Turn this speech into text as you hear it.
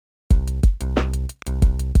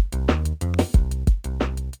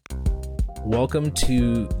welcome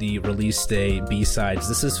to the release day B-Sides.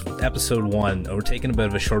 This is episode 1. We're taking a bit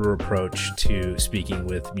of a shorter approach to speaking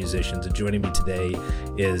with musicians. And joining me today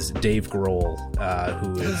is Dave Grohl,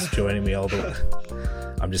 who is joining me all the way.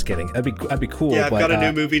 I'm just kidding. That'd be cool. Yeah, I've got a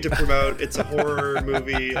new movie to promote. It's a horror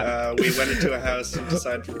movie. We went into a house and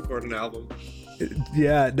decided to record an album.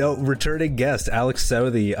 Yeah, no, returning guest Alex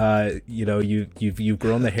Southey. You've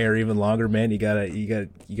grown the hair even longer, man. You got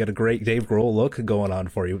a great Dave Grohl look going on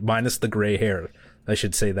for you, minus the gray hair. I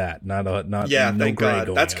should say that. Yeah, no thank gray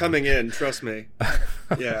God. That's on. coming in. Trust me.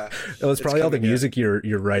 Yeah, it's probably all the music you're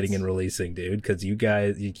writing and releasing, dude. Because you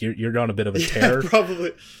guys, you're on a bit of a tear. Yeah,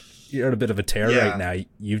 probably. You're on a bit of a tear right now.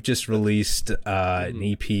 You've just released an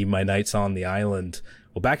EP, My Nights on the Island.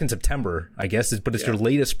 Well, back in September, I guess, but it's your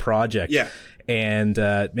latest project. Yeah. And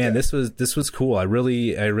this was cool. I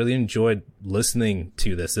really enjoyed listening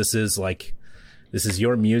to this. This is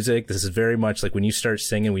your music. This is very much like when you start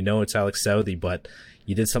singing, we know it's Alex Southey, but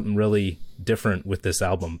you did something really different with this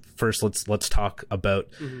album. First, let's talk about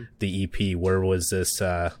the EP. Where was this?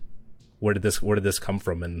 Where did this come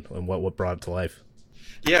from, and what brought it to life?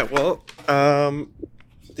 Yeah, well, the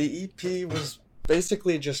EP was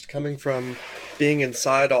basically just coming from being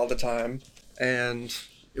inside all the time, and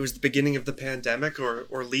it was the beginning of the pandemic,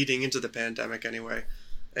 or leading into the pandemic anyway,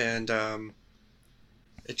 and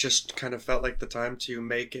it just kind of felt like the time to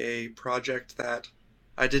make a project that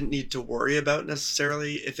I didn't need to worry about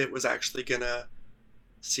necessarily if it was actually gonna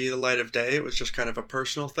see the light of day. It was just kind of a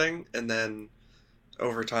personal thing, and then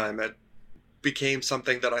over time it became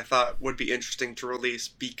something that I thought would be interesting to release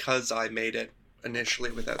because I made it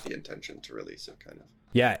initially without the intention to release it, kind of.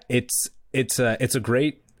 Yeah, it's a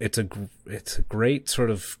great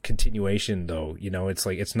sort of continuation, though. You know, it's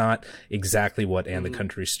like, it's not exactly what And the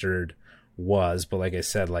Country Stirred was, but like I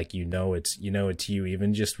said, like, it's you,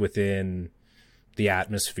 even just within the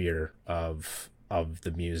atmosphere of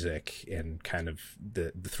the music and kind of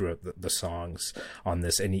throughout the songs on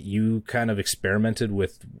this. And you kind of experimented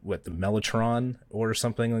with the mellotron or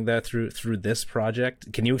something like that through this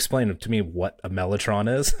project. Can you explain to me what a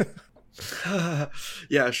mellotron is?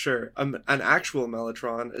 Yeah, sure. An actual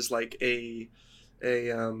mellotron is like a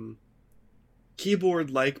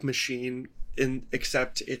keyboard-like machine,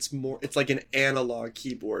 except it's like an analog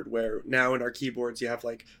keyboard, where now in our keyboards you have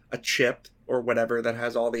like a chip or whatever that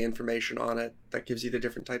has all the information on it that gives you the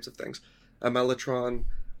different types of things. A mellotron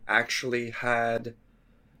actually had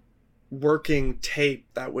working tape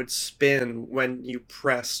that would spin when you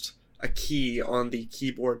pressed a key on the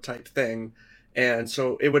keyboard type thing. And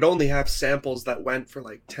so it would only have samples that went for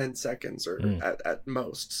like 10 seconds or at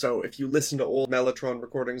most. So if you listen to old mellotron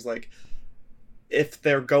recordings, like, if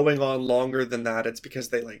they're going on longer than that, it's because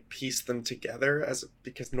they like piece them together,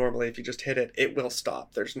 because normally if you just hit it, it will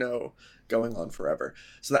stop. There's no going on forever.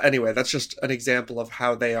 So anyway, that's just an example of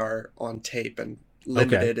how they are on tape and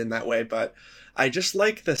limited in that way. But I just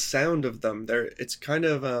like the sound of them. It's kind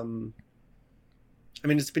of,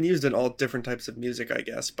 it's been used in all different types of music, I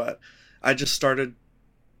guess, but I just started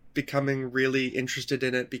becoming really interested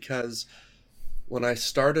in it because when I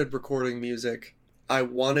started recording music, I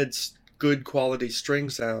wanted good quality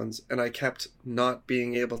string sounds, and I kept not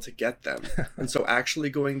being able to get them. And so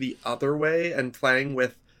actually going the other way and playing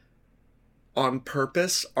with, on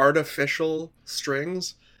purpose, artificial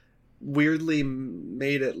strings weirdly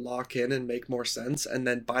made it lock in and make more sense. And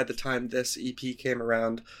then by the time this EP came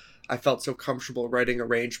around, I felt so comfortable writing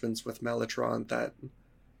arrangements with mellotron that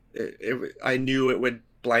I knew it would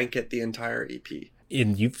blanket the entire EP.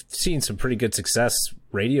 And you've seen some pretty good success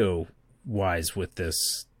radio wise with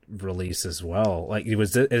this release as well. Like,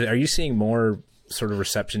 are you seeing more sort of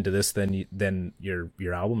reception to this than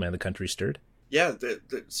your album And the Country Stirred? Yeah,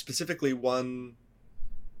 specifically one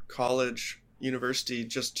university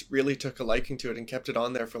just really took a liking to it and kept it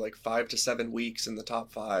on there for like 5 to 7 weeks in the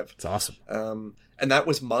top 5. It's awesome. And that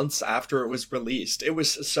was months after it was released. It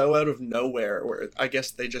was so out of nowhere, where I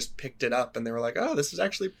guess they just picked it up and they were like, oh, this is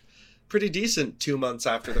actually pretty decent 2 months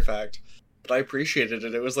after the fact. But I appreciated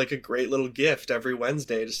it. It was like a great little gift every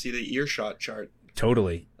Wednesday to see the Earshot chart.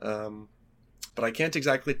 Totally. But I can't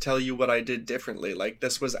exactly tell you what I did differently. Like,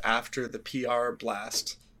 this was after the PR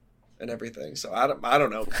blast and everything. So I don't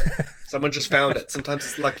know. Someone just found it. Sometimes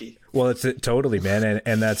it's lucky. Well, it's totally, man.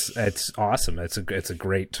 And it's awesome. It's a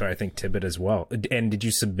great, I think, tidbit as well. And did you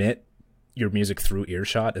submit your music through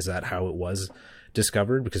Earshot? Is that how it was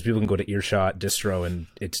discovered? Because people can go to Earshot Distro and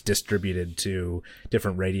it's distributed to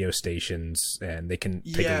different radio stations and they can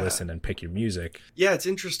take a listen and pick your music. Yeah, it's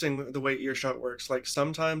interesting the way Earshot works. Like,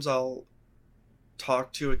 sometimes I'll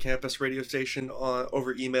talk to a campus radio station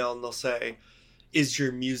over email and they'll say, is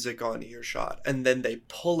your music on earshot, and then they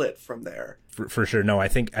pull it from there. For sure. No, I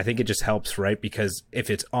think it just helps, right? Because if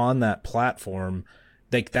it's on that platform,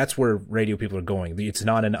 like that's where radio people are going. It's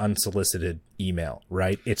not an unsolicited email,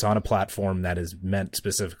 right? It's on a platform that is meant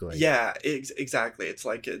specifically. Yeah, exactly. It's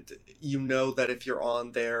like, you know that if you're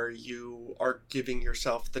on there, you are giving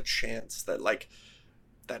yourself the chance that like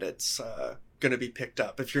that it's going to be picked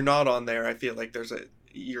up. If you're not on there, I feel like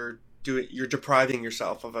you're depriving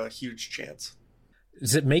yourself of a huge chance.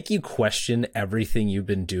 Does it make you question everything you've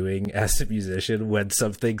been doing as a musician when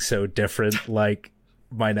something so different like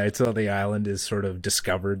My Nights on the Island is sort of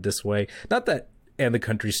discovered this way? Not that And the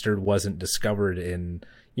Country Stirred wasn't discovered in,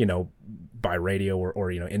 by radio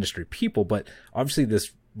or industry people, but obviously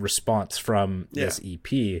this response from this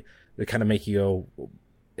EP that kind of make you go,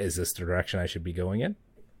 is this the direction I should be going in?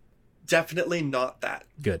 Definitely not that.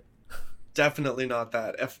 Good. Definitely not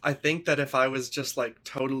that. I think that if I was just like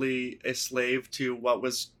totally a slave to what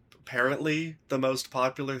was apparently the most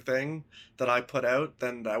popular thing that I put out,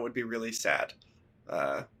 then that would be really sad.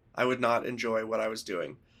 I would not enjoy what I was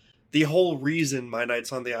doing. The whole reason My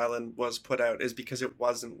Nights on the Island was put out is because it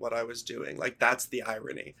wasn't what I was doing. Like, that's the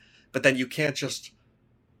irony. But then you can't just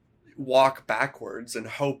walk backwards and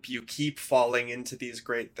hope you keep falling into these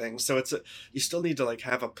great things. So you still need to like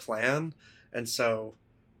have a plan. And so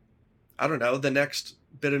I don't know, the next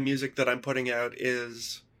bit of music that I'm putting out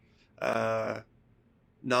is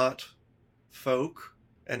not folk,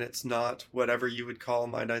 and it's not whatever you would call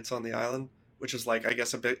My Nights on the Island, which is like, I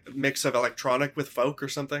guess, a bit mix of electronic with folk or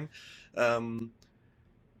something.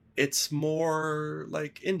 It's more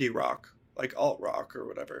like indie rock, like alt rock or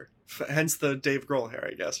whatever. Hence the Dave Grohl hair,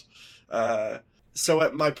 I guess. So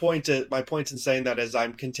at my point in saying that is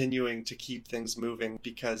I'm continuing to keep things moving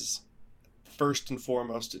because first and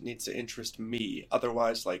foremost, it needs to interest me.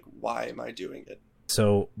 Otherwise, like, why am I doing it?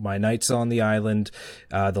 So My Nights on the Island,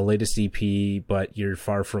 the latest EP, but you're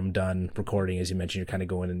far from done recording. As you mentioned, you're kind of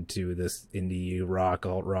going into this indie rock,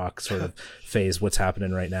 alt rock sort of phase. What's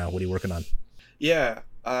happening right now? What are you working on? Yeah,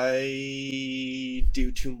 I,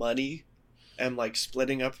 due to money, am like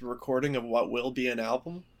splitting up the recording of what will be an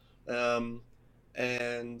album.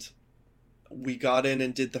 And we got in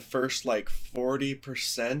and did the first like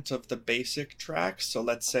 40% of the basic tracks. So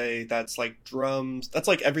let's say that's like drums. That's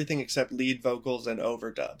like everything except lead vocals and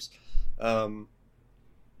overdubs.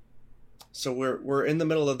 So we're in the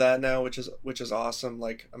middle of that now, which is awesome.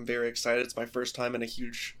 Like, I'm very excited. It's my first time in a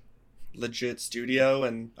huge, legit studio,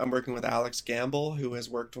 and I'm working with Alex Gamble, who has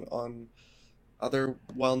worked on other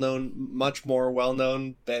much more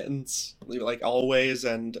well-known bands like Always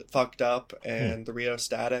and Fucked Up and the Rio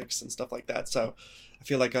Statics and stuff like that. So I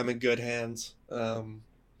feel like I'm in good hands. And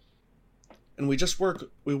we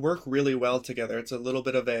work really well together. It's a little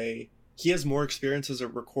bit of he has more experience as a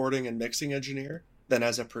recording and mixing engineer than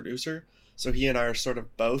as a producer. So he and I are sort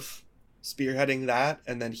of both spearheading that.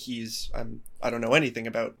 And then I don't know anything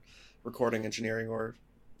about recording engineering or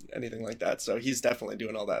anything like that, so he's definitely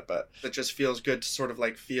doing all that, but it just feels good to sort of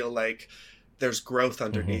like feel like there's growth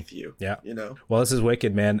underneath you. Yeah. Well, this is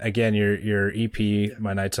wicked, man. Again, your EP,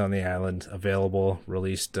 My Nights on the Island, available,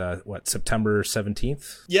 released, September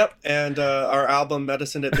 17th? Yep. And our album,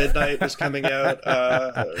 Medicine at Midnight, is coming out.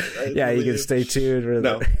 You can stay tuned.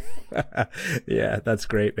 No. Yeah, that's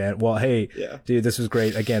great, man. Well, hey, dude, this was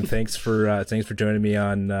great. Again, thanks for joining me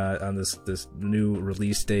on this new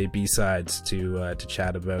release day B-sides to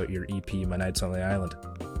chat about your EP, My Nights on the Island.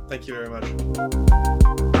 Thank you very much.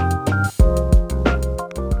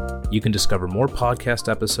 You can discover more podcast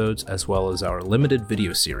episodes as well as our limited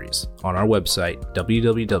video series on our website,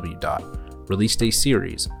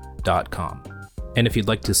 www.releasedayseries.com. And if you'd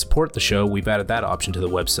like to support the show, we've added that option to the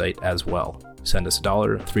website as well. Send us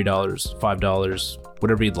 $1, $3, $5,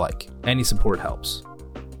 whatever you'd like. Any support helps.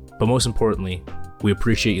 But most importantly, we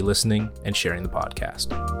appreciate you listening and sharing the podcast.